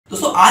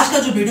दोस्तों आज का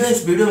जो वीडियो है,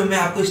 इस वीडियो में मैं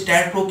आपको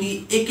STAAD.Pro की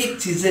एक एक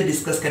चीजें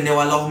डिस्कस करने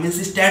वाला हूँ। मींस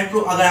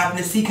STAAD.Pro अगर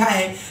आपने सीखा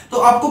है तो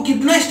आपको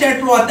कितना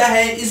STAAD.Pro आता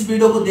है, इस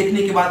वीडियो को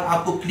देखने के बाद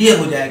आपको क्लियर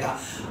हो जाएगा।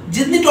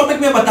 जितने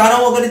टॉपिक मैं बता रहा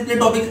हूँ, अगर इतने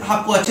टॉपिक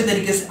आपको अच्छे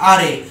तरीके से आ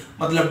रहे,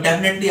 मतलब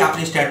डेफिनेटली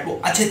आपने STAAD.Pro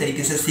अच्छे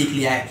तरीके से सीख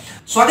लिया है।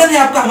 स्वागत है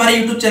आपका हमारे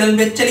यूट्यूब चैनल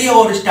में। चलिए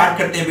और स्टार्ट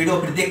करते हैं वीडियो,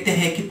 फिर देखते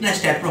हैं कितना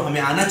STAAD.Pro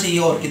हमें आना चाहिए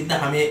और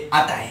कितना हमें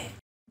आता है।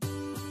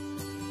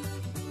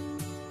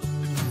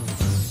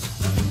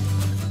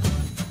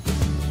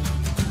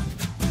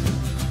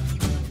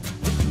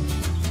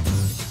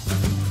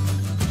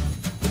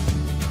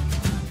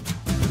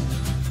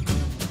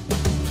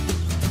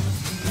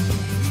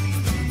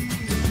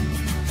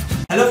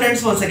 Hello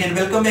friends, once again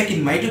welcome back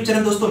in my YouTube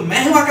channel. दोस्तों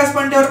मैं हूं आकाश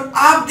पांडे और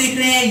आप देख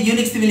रहे हैं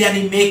यूनिक सिविल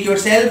यानी मेक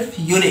योरसेल्फ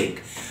यूनिक।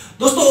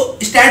 दोस्तों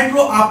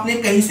STAAD.Pro आपने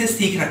कहीं से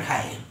सीख रखा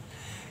है।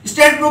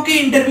 STAAD.Pro के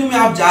इंटरव्यू में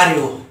आप जा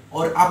रहे हो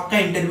और आपका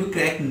इंटरव्यू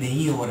क्रैक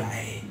नहीं हो रहा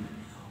है।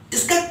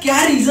 इसका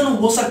क्या रीजन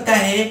हो सकता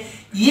है,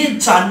 ये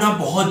जानना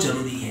बहुत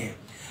जरूरी है।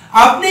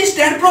 आपने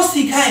STAAD.Pro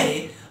सीखा है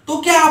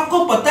तो क्या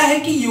आपको पता है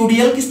कि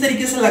यूडीएल किस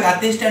तरीके से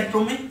लगाते हैं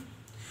STAAD.Pro में?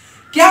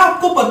 क्या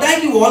आपको पता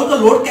है कि वॉल का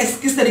लोड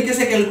किस तरीके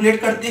से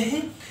कैलकुलेट करते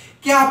हैं?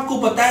 क्या आपको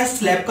पता है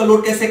स्लैब का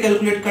लोड कैसे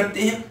कैलकुलेट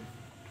करते हैं?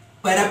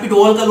 पैरापिट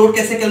वॉल का लोड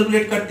कैसे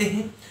कैलकुलेट करते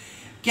हैं?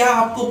 क्या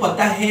आपको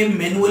पता है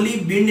मैनुअली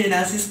विंड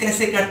एनालिसिस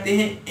कैसे करते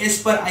हैं एज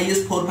पर IS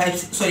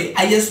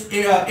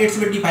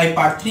 875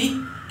 पार्ट 3?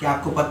 क्या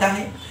आपको पता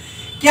है?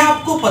 क्या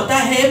आपको पता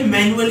है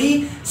मैनुअली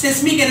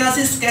सेस्मिक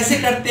एनालिसिस कैसे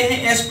करते हैं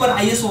एज पर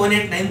IS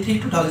 1893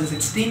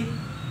 2016?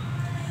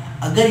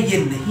 अगर ये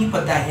नहीं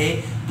पता है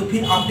तो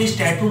फिर आपने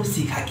STAAD.Pro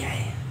सीखा क्या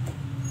है?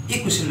 ये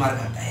क्वेश्चन मार्क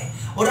आता है।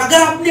 और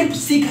अगर आपने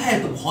सीखा है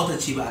तो बहुत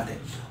अच्छी बात है।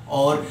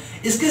 और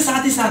इसके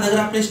साथ ही साथ अगर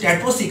आपने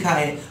STAAD.Pro सीखा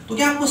है तो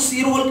क्या आपको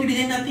शेयर वॉल की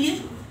डिजाइन आती है?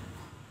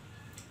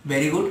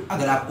 वेरी गुड,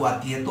 अगर आपको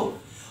आती है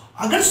तो।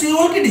 अगर शेयर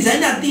वॉल की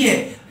डिजाइन आती है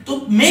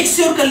तो मेक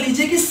श्योर कर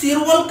लीजिए कि शेयर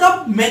वॉल का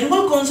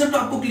मैनुअल कॉन्सेप्ट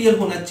आपको क्लियर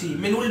होना चाहिए।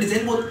 मैनुअल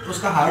डिजाइन बहुत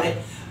उसका हार्ड है,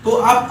 तो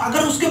आप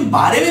अगर उसके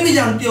बारे में भी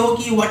जानते हो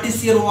कि what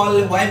is share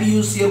wall, why we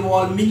use share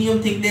wall,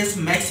 minimum thickness,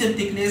 maximum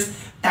thickness,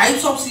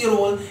 types of share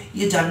wall,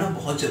 ये जानना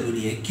बहुत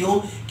जरूरी है। क्यों?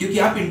 क्योंकि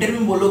आप इंटरव्यू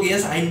में बोलोगे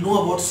yes I know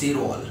about share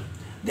wall,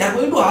 they are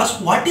going to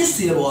ask what is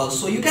share wall,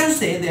 so you can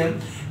say them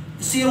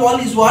shear wall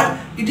is what?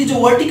 It is a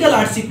vertical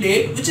RC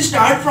plate which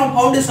start from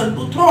foundation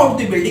to throughout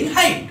the building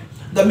height.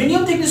 The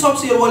minimum thickness of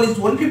shear wall is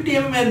 150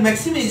 mm and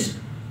maximum is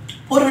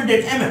 400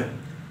 mm.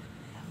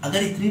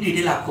 अगर इतनी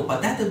detail आपको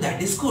पता है तो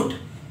that is good.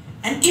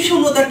 And if you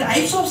know the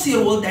types of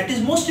shear wall, that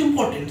is most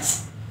important.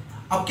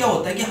 अब क्या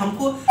होता है कि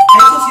हमको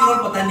types of shear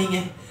wall पता नहीं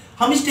है।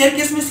 हम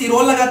स्टेयरकेस में shear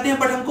wall लगाते हैं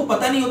बट हमको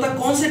पता नहीं होता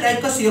कौन से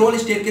टाइप का shear wall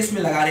स्टेयरकेस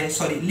में लगा रहे हैं,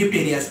 सॉरी लिफ्ट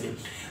एरियाज में।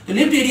 तो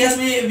लिफ्ट एरियाज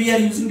में we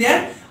are using their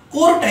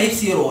core type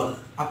shear wall।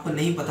 आपको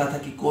नहीं पता था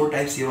कि कोर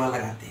टाइप शेयर वॉल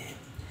लगाते हैं।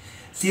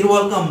 शेयर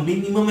वॉल का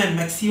मिनिमम एंड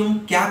मैक्सिमम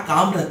क्या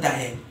काम रहता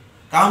है?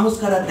 काम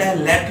उसका रहता है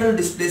लैटरल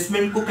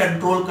डिस्प्लेसमेंट को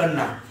कंट्रोल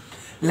करना।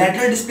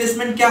 लैटरल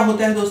डिस्प्लेसमेंट क्या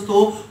होता है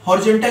दोस्तों?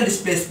 हॉरिजॉन्टल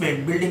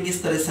डिस्प्लेसमेंट, बिल्डिंग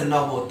इस तरह से ना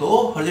हो तो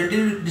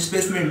हॉरिजॉन्टल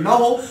डिस्प्लेसमेंट ना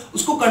हो,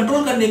 उसको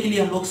कंट्रोल करने के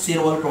लिए हम लोग शेयर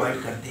वॉल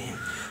प्रोवाइड करते हैं।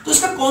 तो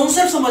इसका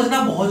कॉन्सेप्ट समझना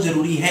बहुत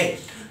जरूरी है।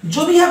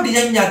 जो भी आप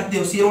डिजाइन जानते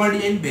हो, share wall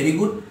design, very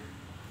good,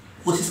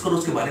 कोशिश करो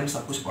उसके बारे में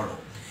सब कुछ पढ़ो।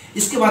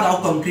 इसके बाद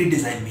आओ कंक्रीट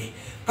डिजाइन में।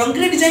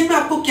 कंक्रीट डिजाइन में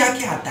आपको क्या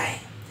क्या आता है?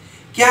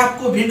 क्या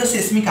आपको विंड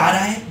सेस्मिक आ रहा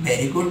है?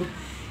 Very good.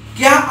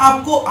 क्या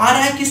आपको आ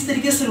रहा है किस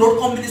तरीके से लोड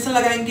कॉम्बिनेशन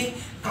लगाएंगे?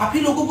 काफी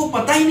लोगों को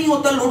पता ही नहीं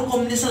होता लोड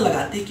कॉम्बिनेशन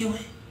लगाते क्यों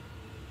है।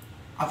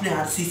 आपने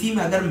आरसीसी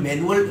में अगर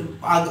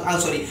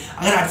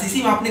अगर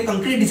आरसीसी में आपने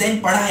कंक्रीट डिजाइन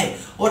पढ़ा है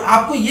और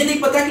आपको ये नहीं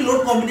पता कि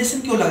लोड कॉम्बिनेशन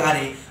क्यों लगा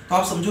रहे हैं, तो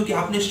आप समझो कि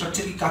आपने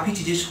स्ट्रक्चर की काफी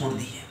चीजें छोड़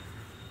दी है।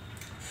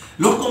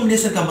 लोड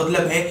कॉम्बिनेशन का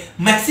मतलब है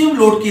मैक्सिमम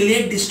लोड के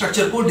लिए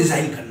स्ट्रक्चर को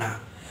डिजाइन करना,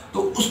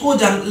 तो उसको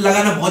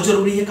लगाना बहुत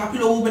जरूरी है। काफी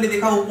लोगों को मैंने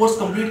देखा वो कोर्स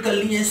कंप्लीट कर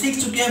लिए हैं, सीख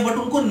चुके हैं, बट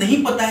उनको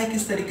नहीं पता है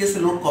किस तरीके से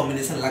लोड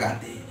कॉम्बिनेशन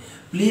लगाते हैं।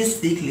 प्लीज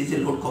सीख लीजिए,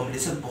 लोड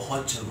कॉम्बिनेशन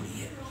बहुत जरूरी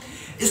है।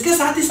 इसके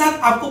साथ ही साथ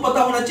आपको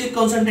पता होना चाहिए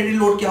कंसंट्रेटेड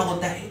लोड क्या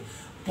होता है,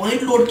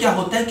 पॉइंट लोड क्या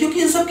होता है,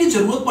 क्योंकि इन सब की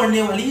जरूरत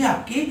पड़ने वाली है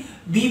आपके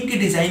बीम के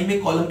डिजाइन में,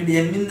 कॉलम के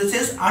डिजाइन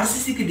में,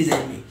 आरसीसी के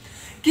डिजाइन में।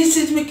 किस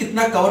चीज में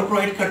कितना कवर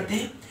प्रोवाइड करते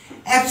हैं,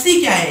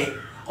 एफसी क्या है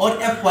और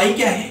एफवाई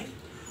क्या है,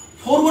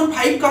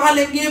 415 कहां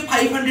लेंगे,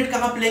 500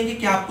 कहां पे लेंगे,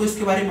 क्या आपको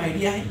इसके बारे में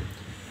आइडिया है?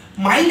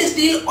 माइल्ड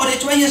स्टील और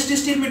HYST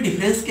स्टील में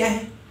डिफरेंस क्या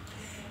है?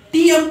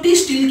 TMT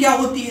स्टील क्या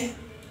होती है?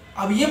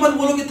 अब ये मत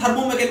बोलो कि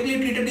thermomechanically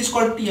treated is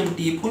called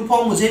TMT। Full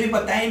form मुझे भी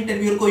पता है,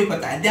 इंटरव्यूअर को भी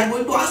पता है। They are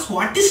going to ask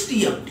what is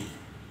TMT।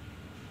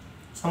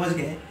 समझ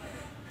गए?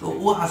 तो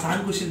वो आसान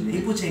क्वेश्चन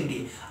नहीं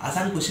पूछेंगे।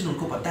 आसान क्वेश्चन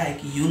उनको पता है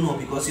कि you know,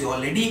 because you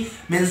already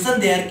mention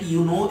there कि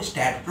यू नो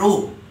STAAD.Pro।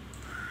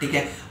 ठीक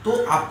है, तो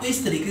आपको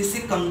इस तरीके से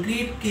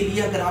कंक्रीट के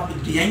लिए अगर आप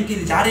डिजाइन के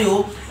लिए जा रहे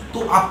हो तो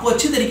आपको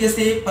अच्छे तरीके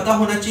से पता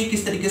होना चाहिए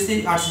किस तरीके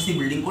से आरसीसी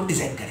बिल्डिंग को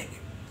डिजाइन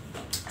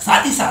करेंगे।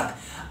 साथ ही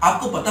साथ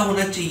आपको पता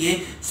होना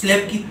चाहिए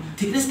स्लैब की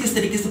थिकनेस किस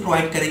तरीके से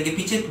प्रोवाइड करेंगे।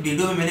 पीछे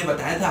वीडियो में मैंने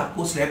बताया था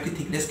आपको स्लैब की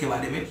थिकनेस के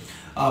बारे में।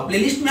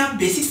 प्लेलिस्ट में आप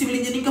बेसिक सिविल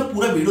इंजीनियरिंग का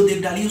पूरा वीडियो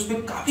देख डालिए,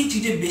 उसमें काफी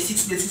चीजें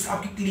बेसिक्स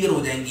आपकी क्लियर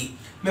हो जाएंगी।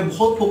 मैं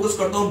बहुत फोकस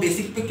करता हूँ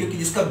बेसिक पे, क्योंकि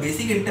जिसका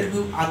बेसिक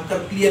इंटरव्यू आपका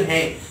क्लियर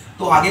है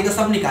तो आगे का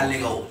सब निकाल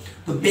लेगा वो।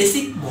 तो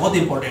बेसिक बहुत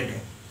इंपॉर्टेंट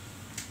है।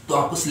 तो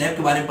आपको स्लैब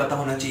के बारे में पता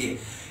होना चाहिए।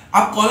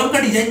 आप कॉलम का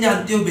डिजाइन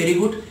जानते हो, वेरी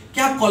गुड।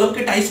 क्या आप कॉलम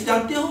के टाइप्स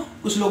जानते हो?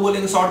 कुछ लोग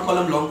बोलेंगे शॉर्ट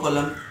कॉलम, लॉन्ग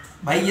कॉलम।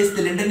 भाई ये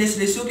सिलेंडरनेस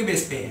रेशियो के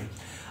बेस पे है।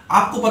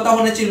 आपको पता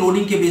होना चाहिए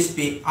लोडिंग के बेस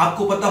पे,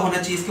 आपको पता होना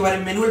चाहिए इसके बारे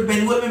में।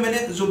 मैनुअल में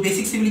मैंने जो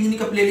बेसिक सिविल इंजीनियरिंग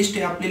का प्लेलिस्ट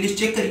है, आप प्लेलिस्ट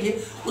चेक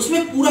करिए,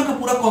 उसमें पूरा का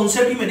पूरा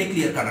कॉन्सेप्ट ही मैंने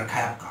क्लियर कर रखा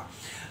है आपका।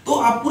 तो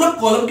आप पूरा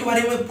कॉलम के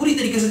बारे में पूरी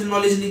तरीके से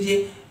नॉलेज लीजिए,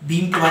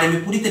 बीम के बारे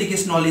में पूरी तरीके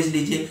से नॉलेज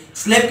लीजिए,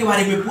 स्लैब के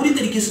बारे में पूरी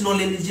तरीके से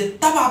नॉलेज लीजिए,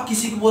 तब आप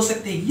किसी को बोल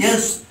सकते हैं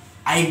yes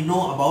I know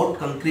about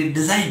concrete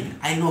design,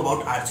 I know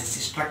about RCC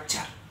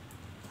structure.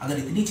 अगर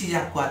इतनी चीजें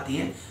आपको आती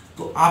हैं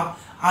तो आप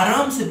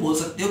आराम से बोल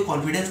सकते हो,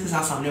 कॉन्फिडेंस के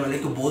साथ सामने वाले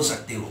को बोल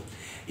सकते हो।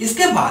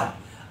 इसके बाद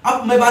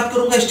अब मैं बात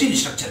करूंगा स्टील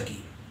स्ट्रक्चर की।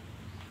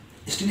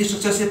 स्टील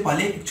स्ट्रक्चर से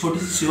पहले एक छोटी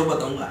सी चीज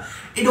बताऊंगा,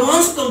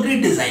 एडवांस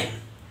कंक्रीट डिजाइन,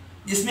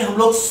 जिसमें हम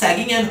लोग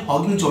सैगिंग एंड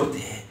हॉगिंग जोड़ते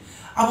हैं।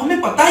 अब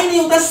हमें पता ही नहीं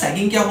होता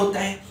सैगिंग क्या होता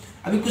है।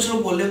 अभी कुछ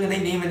लोग बोल रहे होंगे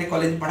नहीं मैंने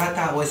कॉलेज में पढ़ा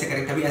था, वो ऐसे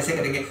करेंगे, कभी ऐसे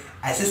करेंगे,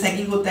 ऐसे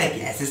सैगिंग होता है कि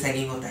ऐसे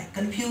सैगिंग होता है।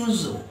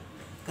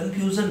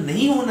 कंफ्यूजन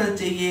नहीं होना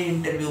चाहिए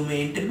इंटरव्यू में।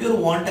 Interview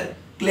want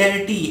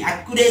clarity,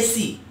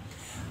 accuracy.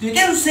 तो यू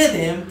कैन से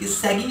देम कि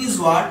sagging is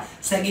what,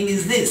 sagging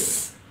is this,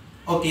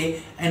 okay,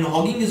 and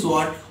hugging is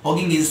what,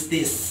 hugging is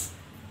this.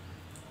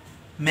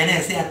 मैंने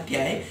ऐसे याद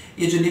किया है,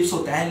 ये जो लिप्स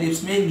होता है,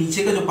 लिप्स में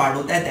नीचे का जो पार्ट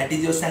होता है that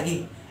is your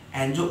sagging,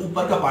 and जो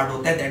ऊपर का पार्ट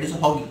होता है दैट इज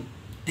हॉगिंग।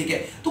 ठीक है,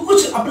 तो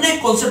कुछ अपना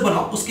एक कॉन्सेप्ट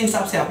बनाओ, उसके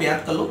हिसाब से आप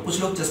याद कर लो। कुछ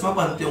लोग चश्मा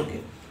पहनते होंगे,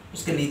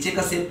 उसके नीचे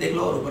का शेप देख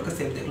लो और ऊपर का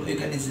शेप देख लो, यू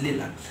कैन इजीली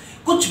लर्न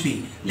कुछ भी,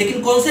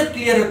 लेकिन कॉन्सेप्ट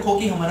क्लियर रखो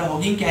कि हमारा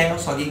हॉगिंग क्या है और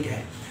सैगिंग क्या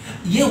है।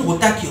 ये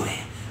होता क्यों है?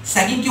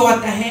 सैगिंग क्यों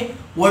आता है?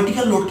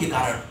 वर्टिकल लोड के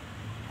कारण।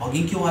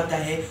 हॉगिंग क्यों आता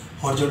है?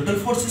 हॉरिजॉन्टल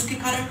फोर्सेस के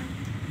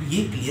कारण।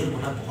 ये क्लियर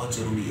होना बहुत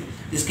जरूरी है।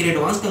 इसके लिए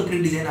एडवांस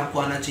कंक्रीट डिजाइन आपको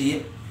आना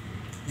चाहिए,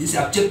 जिसे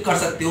आप चेक कर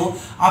सकते हो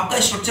आपका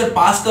स्ट्रक्चर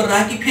पास कर रहा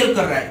है कि फेल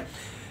कर रहा है।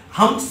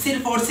 हम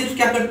सिर्फ और सिर्फ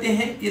क्या करते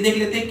हैं, ये देख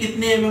लेते हैं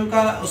कितने एमएम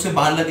का उसमें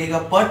बार लगेगा,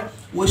 बट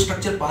वो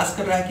स्ट्रक्चर पास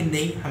कर रहा है कि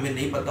नहीं हमें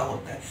नहीं पता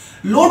होता है।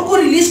 लोड को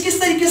रिलीज किस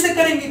तरीके से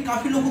करेंगे,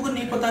 काफी लोगों को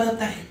नहीं पता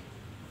रहता है।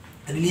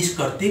 रिलीज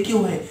करते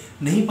क्यों है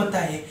नहीं पता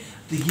है।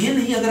 तो ये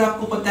नहीं, अगर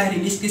आपको पता है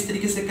रिलीज किस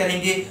तरीके से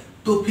करेंगे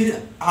तो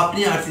फिर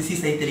आपने आरसीसी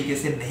सही तरीके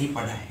से नहीं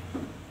पढ़ा है।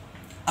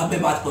 अब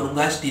मैं बात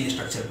करूंगा स्टील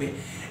स्ट्रक्चर पे।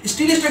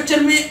 स्टील स्ट्रक्चर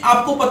में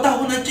आपको पता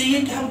होना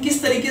चाहिए कि हम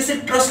किस तरीके से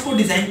ट्रस को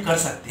डिजाइन कर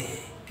सकते हैं,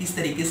 किस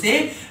तरीके से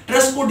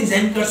ट्रस को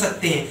डिजाइन कर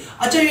सकते हैं।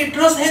 अच्छा ये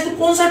ट्रस है तो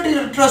कौन सा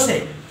ट्रस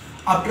है?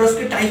 आप ट्रस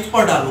के टाइप्स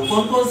पर डालो,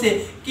 कौन कौन से,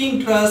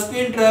 king truss,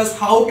 queen truss,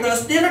 how truss,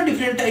 there are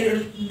different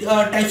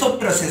types of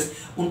trusses.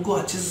 उनको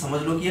अच्छे से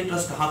समझ लो कि ये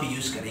ट्रस कहाँ पे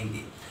यूज करेंगे,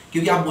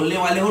 क्योंकि आप बोलने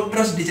वाले हो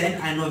truss design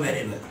I know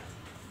very well,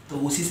 तो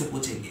उसी से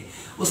पूछेंगे।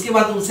 उसके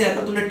बाद उनसे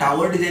अगर तुमने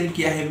टावर डिजाइन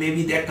किया है, may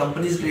be that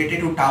company is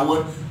related to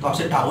tower, तो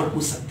आपसे टावर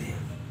पूछ सकते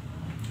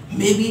हैं।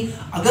 मे बी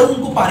अगर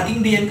उनको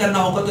पार्किंग डिजाइन करना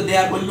होगा तो they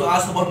are going to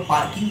ask about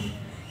parking,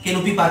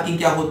 canopy parking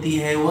क्या होती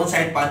है, वन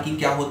साइड पार्किंग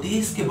क्या होती है,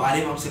 इसके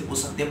बारे में आपसे पूछ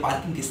सकते हैं।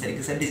 पार्किंग किस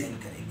तरीके से डिजाइन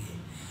करेंगे,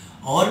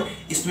 और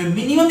इसमें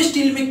मिनिमम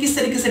स्टील में किस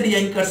तरीके से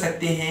डिजाइन कर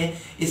सकते हैं।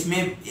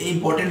 इसमें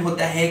इंपॉर्टेंट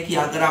होता है कि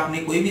अगर आपने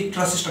कोई भी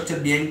ट्रस स्ट्रक्चर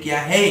डिजाइन किया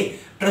है,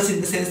 truss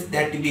in the sense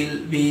that will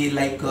be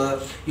like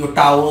your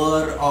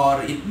tower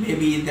और it may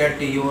be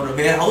that your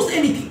ware house,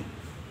 anything,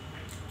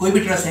 कोई भी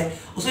ट्रस है,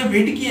 उसमें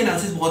विंड की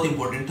एनालिसिस बहुत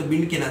इंपॉर्टेंट। तो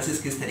विंड की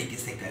एनालिसिस किस तरीके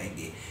से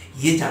करेंगे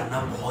ये जानना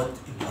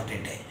बहुत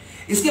इंपॉर्टेंट है।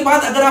 इसके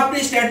बाद अगर आपने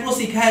STAAD.Pro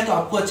सीखा है तो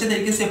आपको अच्छे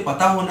तरीके से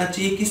पता होना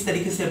चाहिए किस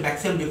तरीके से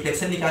मैक्सिमम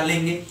डिफ्लेक्शन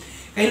निकालेंगे।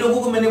 कई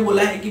लोगों को मैंने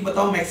बोला है कि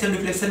बताओ मैक्सिमम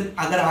डिफ्लेक्शन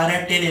अगर आ रहा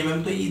है 10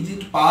 mm तो इज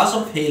इट पास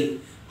और fail,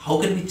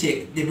 how can we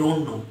check, they don't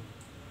know.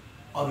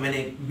 और मैंने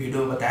वीडियो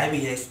में बताया भी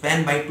है,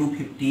 span bye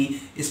 250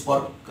 is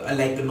for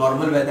like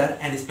normal weather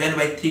and span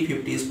bye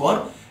 350 is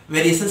for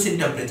variations in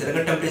temperature.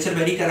 अगर टेम्परेचर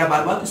वेरी कर रहा है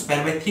बार बार तो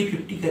स्पैन बाय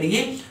 350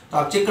 करिए, तो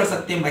आप चेक कर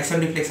सकते हैं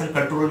मैक्सिमम डिफ्लेक्शन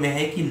कंट्रोल में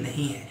है कि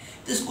नहीं है।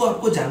 तो इसको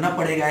आपको जानना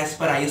पड़ेगा। एज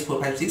पर IS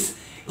 456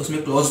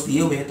 उसमें क्लॉज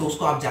दिए हुए हैं, तो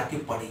उसको आप जाके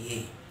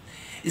पढ़िए।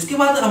 इसके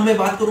बाद अब मैं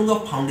बात करूंगा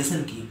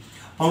फाउंडेशन की।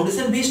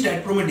 फाउंडेशन भी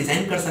STAAD.Pro में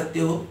डिजाइन कर सकते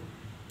हो।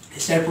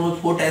 STAAD.Pro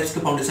में 4 टाइप्स के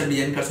फाउंडेशन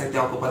डिजाइन कर सकते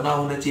हो। आपको पता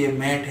होना चाहिए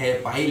मैट है,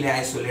 पाइल है,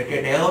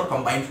 आइसोलेटेड है और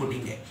कंबाइंड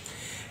फुटिंग है।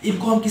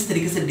 इनको हम किस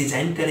तरीके से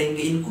डिजाइन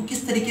करेंगे, इनको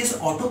किस तरीके से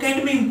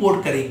AutoCAD में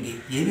इंपोर्ट करेंगे,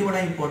 ये भी बड़ा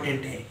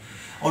इंपॉर्टेंट है।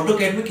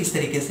 AutoCAD में किस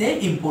तरीके से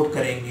इंपोर्ट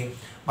करेंगे।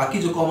 बाकी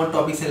जो कॉमन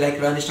टॉपिक्स है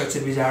लाइक रन स्ट्रक्चर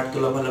विजार्ड तो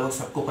लगभग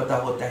सबको पता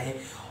होता है।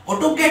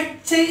 AutoCAD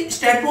से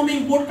STAAD.Pro में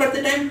इंपोर्ट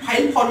करते टाइम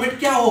फाइल फॉर्मेट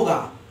क्या होगा,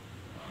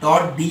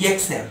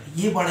 .dxf,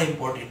 ये बड़ा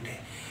इंपॉर्टेंट है।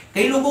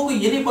 कई लोगों को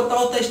ये नहीं पता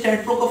होता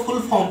STAAD.Pro का फुल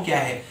फॉर्म क्या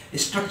है,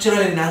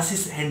 structural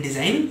analysis and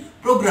design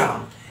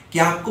programme.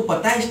 क्या आपको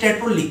पता है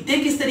STAAD.Pro लिखते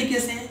हैं किस तरीके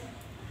से?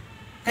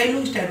 कई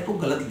लोग STAAD.Pro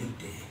गलत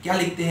लिखते हैं। क्या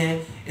लिखते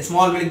हैं,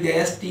 स्मॉल में लिख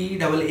दिया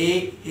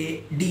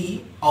STAAD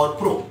और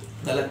प्रो,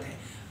 गलत है।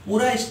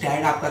 पूरा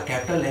स्टैड आपका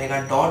कैपिटल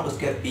रहेगा, डॉट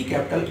उसके P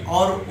कैपिटल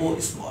और O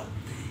स्मॉल।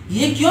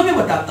 ये क्यों मैं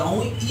बताता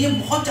हूँ, ये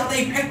बहुत ज्यादा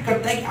इफेक्ट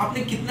करता है कि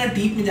आपने कितना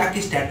डीप में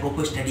जाके STAAD.Pro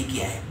को स्टडी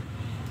किया है।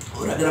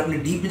 और अगर आपने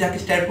डीप में जाके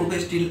STAAD.Pro को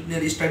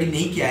स्टडी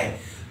नहीं किया है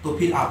तो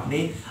फिर आपने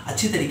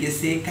अच्छी तरीके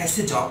से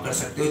कैसे जॉब कर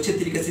सकते हो, अच्छे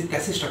तरीके से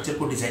कैसे स्ट्रक्चर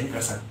को डिजाइन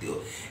कर सकते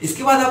हो।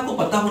 इसके बाद आपको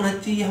पता होना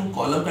चाहिए हम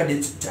कॉलम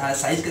का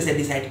साइज कैसे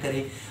डिसाइड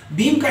करें,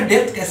 बीम का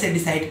डेप्थ कैसे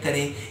डिसाइड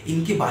करें,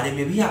 इनके बारे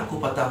में भी आपको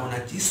पता होना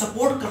चाहिए।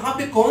 सपोर्ट कहाँ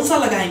पे कौन सा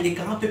लगाएंगे,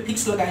 कहाँ पे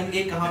फिक्स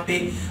लगाएंगे, कहाँ पे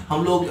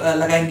हम लोग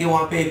लगाएंगे,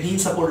 वहाँ पे बीम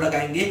सपोर्ट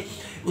लगाएंगे।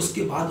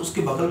 उसके बाद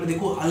उसके बगल में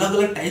देखो अलग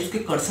अलग टाइप्स के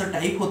कर्सर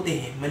टाइप होते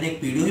हैं। मैंने एक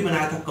वीडियो भी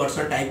बनाया था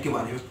कर्सर टाइप के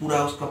बारे में,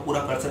 पूरा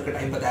कर्सर का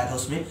टाइप बताया था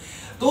उसमें,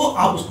 तो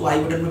आप उसको आई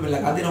बटन में मैं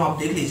लगा दे रहा हूँ, आप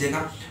देख लीजिएगा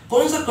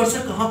कौन सा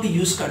कर्सर कहाँ पे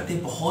यूज करते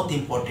हैं, बहुत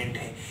इंपॉर्टेंट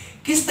है।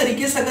 किस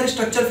तरीके से अगर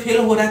स्ट्रक्चर फेल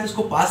हो रहा है तो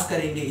उसको पास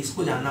करेंगे,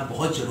 इसको जानना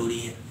बहुत जरूरी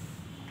है।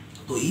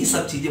 तो ये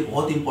सब चीजें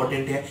बहुत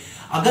इंपॉर्टेंट है।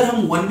 अगर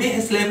हम वन वे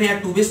स्लैब है या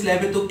टू वे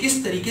स्लैब है तो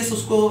किस तरीके से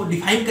उसको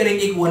डिफाइन करेंगे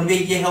कि वन वे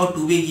ये है और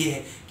टू वे ये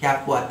है। क्या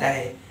आपको आता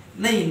है?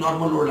 नहीं,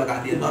 नॉर्मल लोड लगा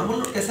दिया। नॉर्मल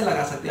लोड कैसे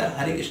लगा सकते हैं यार?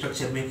 हर एक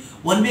स्ट्रक्चर में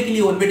वन वे के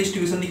लिए वन वे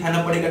डिस्ट्रीब्यूशन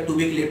दिखाना पड़ेगा, टू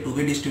वे के लिए टू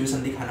वे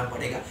डिस्ट्रीब्यूशन दिखाना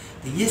पड़ेगा।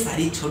 तो ये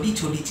सारी छोटी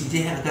छोटी चीजें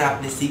हैं, अगर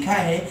आपने सीखा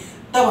है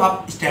तब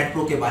आप स्टैड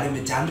प्रो के बारे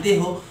में जानते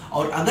हो।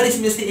 और अगर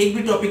इसमें से एक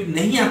भी टॉपिक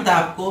नहीं आता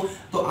आपको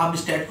तो आप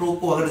स्टैड प्रो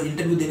को अगर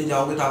इंटरव्यू देने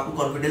जाओगे तो आपको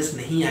कॉन्फिडेंस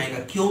नहीं आएगा।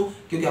 क्यों?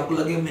 क्योंकि आपको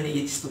लगेगा मैंने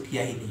ये चीज तो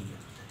किया ही नहीं है।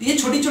 तो ये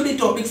छोटी छोटी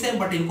टॉपिक्स हैं,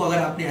 बट इनको अगर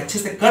आपने अच्छे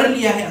से कर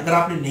लिया है, अगर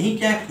आपने नहीं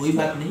किया है कोई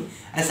बात नहीं।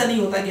 ऐसा नहीं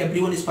होता कि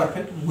एवरीवन इज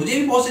परफेक्ट। मुझे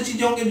भी बहुत सी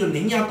चीजें होंगी जो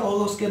नहीं आता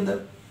होगा उसके अंदर,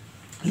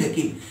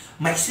 लेकिन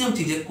मैक्सिमम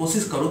चीजें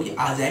कोशिश करो कि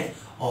आ जाए।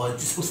 और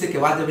उससे के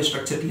बाद जब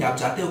स्ट्रक्चर के लिए आप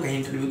जाते हो कहीं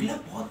इंटरव्यू के लिए,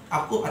 बहुत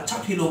आपको अच्छा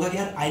फील होगा कि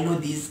यार I know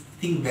this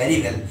thing very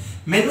well.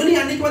 Manually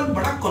आने के बाद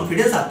बड़ा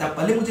कॉन्फिडेंस आता है।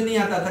 पहले मुझे नहीं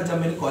आता था, जब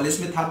मैंने कॉलेज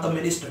में था तब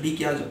मैंने स्टडी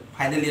किया, जब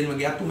फाइनल ईयर में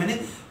गया तो मैंने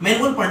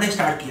मैनुअल पढ़ना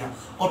स्टार्ट किया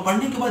और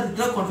पढ़ने के बाद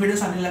इतना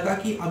कॉन्फिडेंस आने लगा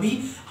कि अभी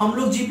हम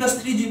लोग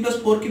G+3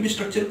 G+4 के भी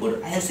स्ट्रक्चर को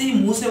ऐसे ही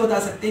मुंह से बता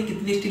सकते हैं,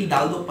 कितनी स्टील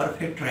डाल दो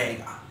परफेक्ट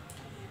रहेगा।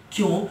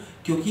 क्यों?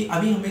 क्योंकि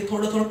अभी हमें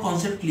थोड़ा थोड़ा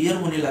कॉन्सेप्ट क्लियर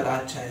होने लगा।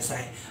 अच्छा ऐसा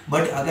है।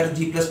 बट अगर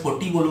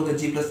G+40 बोलोगे,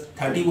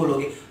 G+30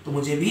 बोलोगे तो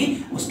मुझे भी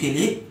उसके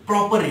लिए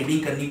प्रॉपर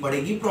रीडिंग करनी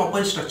पड़ेगी,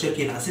 प्रॉपर स्ट्रक्चर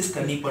की एनालिसिस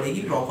करनी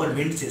पड़ेगी, प्रॉपर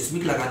विंड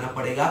सेस्मिक लगाना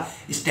पड़ेगा,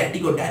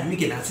 स्टैटिक और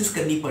डायनामिक एनालिसिस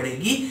करनी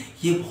पड़ेगी।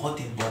 ये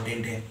बहुत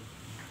इंपॉर्टेंट है।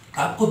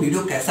 आपको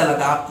वीडियो कैसा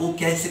लगा? आपको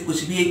क्या इससे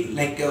कुछ भी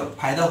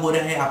फायदा हो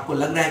रहा है? आपको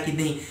लग रहा है कि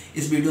नहीं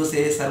इस वीडियो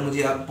से सर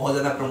मुझे बहुत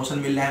ज़्यादा प्रमोशन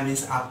मिल रहा है,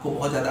 मीन्स आपको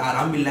बहुत ज़्यादा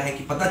आराम मिल रहा है,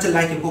 कि पता चल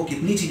रहा है कि आपको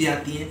कितनी चीज़ें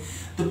आती हैं,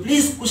 तो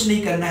प्लीज़ कुछ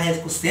नहीं करना है,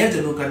 इसको शेयर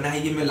जरूर करना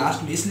है। ये मैं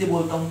लास्ट में इसलिए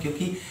बोलता हूँ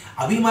क्योंकि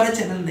अभी हमारा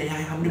चैनल नया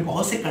है, हमने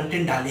बहुत से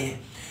कंटेंट डाले हैं,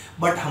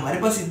 बट हमारे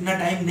पास इतना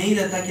टाइम नहीं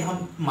रहता कि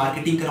हम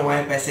मार्केटिंग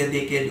करवाएं, पैसे दे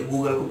के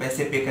गूगल को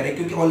पैसे पे करें,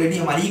 क्योंकि ऑलरेडी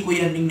हमारी ही कोई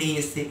अर्निंग नहीं है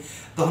इससे।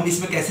 तो हम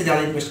इसमें कैसे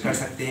ज़्यादा इन्वेस्ट कर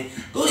सकते हैं?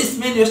 तो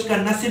इसमें इन्वेस्ट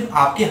करना सिर्फ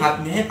आपके हाथ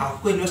में है।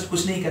 आपको इन्वेस्ट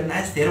कुछ नहीं करना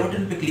है, शेयर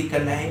बटन पे क्लिक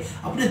करना है,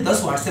 अपने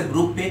 10 व्हाट्सएप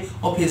ग्रुप पे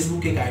और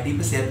फेसबुक के आईडी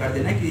पे शेयर कर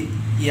देना है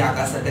कि ये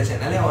आकाश सर का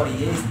चैनल है और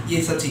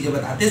ये सब चीज़ें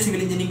बताते हैं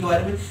सिविल इंजीनियरिंग के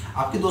बारे में।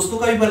 आपके दोस्तों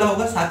का भी भला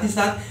होगा, साथ ही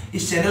साथ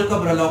इस चैनल का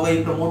भला होगा,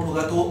 ये प्रमोट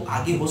होगा तो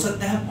आगे हो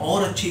सकता है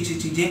और अच्छी अच्छी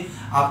चीज़ें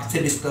आपसे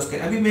डिस्कस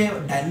करें। अभी मैं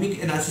डायनामिक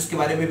एनालिसिस के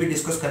बारे में भी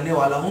डिस्कस करने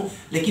वाला हूँ,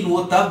 लेकिन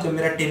वो तब जब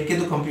मेरा 10K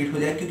तो कंप्लीट हो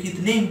जाए, क्योंकि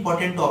इतने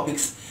इंपॉर्टेंट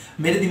टॉपिक्स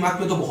मेरे दिमाग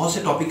में तो बहुत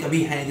से टॉपिक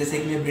अभी हैं। जैसे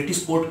कि मैं ब्रिटिश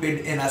कोड पे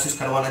एनालिसिस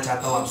करवाना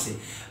चाहता हूँ आपसे,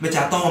 मैं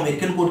चाहता हूँ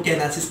अमेरिकन कोड के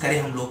एनालिसिस करें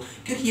हम लोग,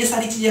 क्योंकि ये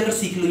सारी चीज़ें अगर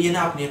सीख ली है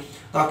ना आपने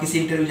तो आप किसी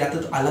इंटरव्यू जाते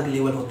हो तो अलग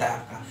लेवल होता है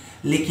आपका।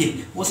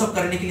 लेकिन वो सब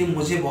करने के लिए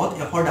मुझे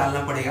बहुत एफर्ट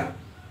डालना पड़ेगा।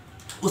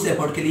 उस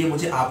एफर्ट के लिए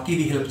मुझे आपकी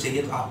भी हेल्प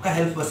चाहिए। तो आपका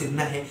हेल्प बस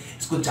इतना है,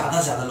 इसको ज़्यादा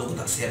से ज़्यादा लोगों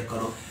तक शेयर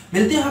करो।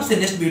 मिलते हैं आपसे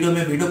नेक्स्ट वीडियो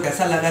में। वीडियो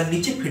कैसा लगा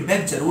नीचे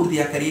फीडबैक जरूर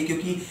दिया करिए,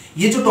 क्योंकि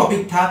ये जो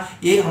टॉपिक था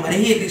ये हमारे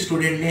ही एक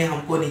स्टूडेंट ने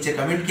हमको नीचे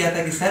कमेंट किया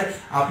था कि सर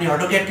आपने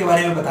ऑटोकैड के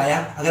बारे में बताया।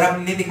 अगर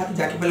आपने नहीं देखा तो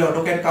जाके पहले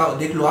ऑटोकैड का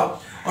देख लो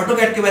आप।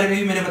 ऑटोकैड के बारे में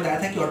भी मैंने बताया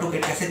था कि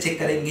ऑटोकैड कैसे चेक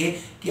करेंगे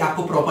कि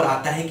आपको प्रॉपर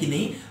आता है कि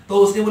नहीं। तो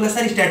उसने बोला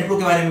सर STAAD.Pro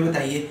के बारे में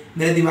बताइए।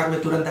 मेरे दिमाग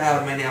में तुरंत आया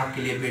और मैंने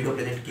आपके लिए वीडियो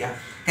प्रेजेंट किया।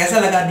 कैसा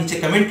लगा नीचे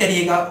कमेंट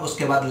करिएगा,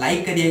 उसके बाद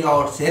लाइक करिएगा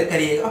और शेयर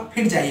करिएगा,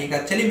 फिर जाइएगा।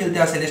 चलिए मिलते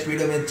हैं आपसे नेक्स्ट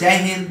वीडियो में। जय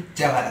हिंद,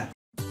 जय भारत।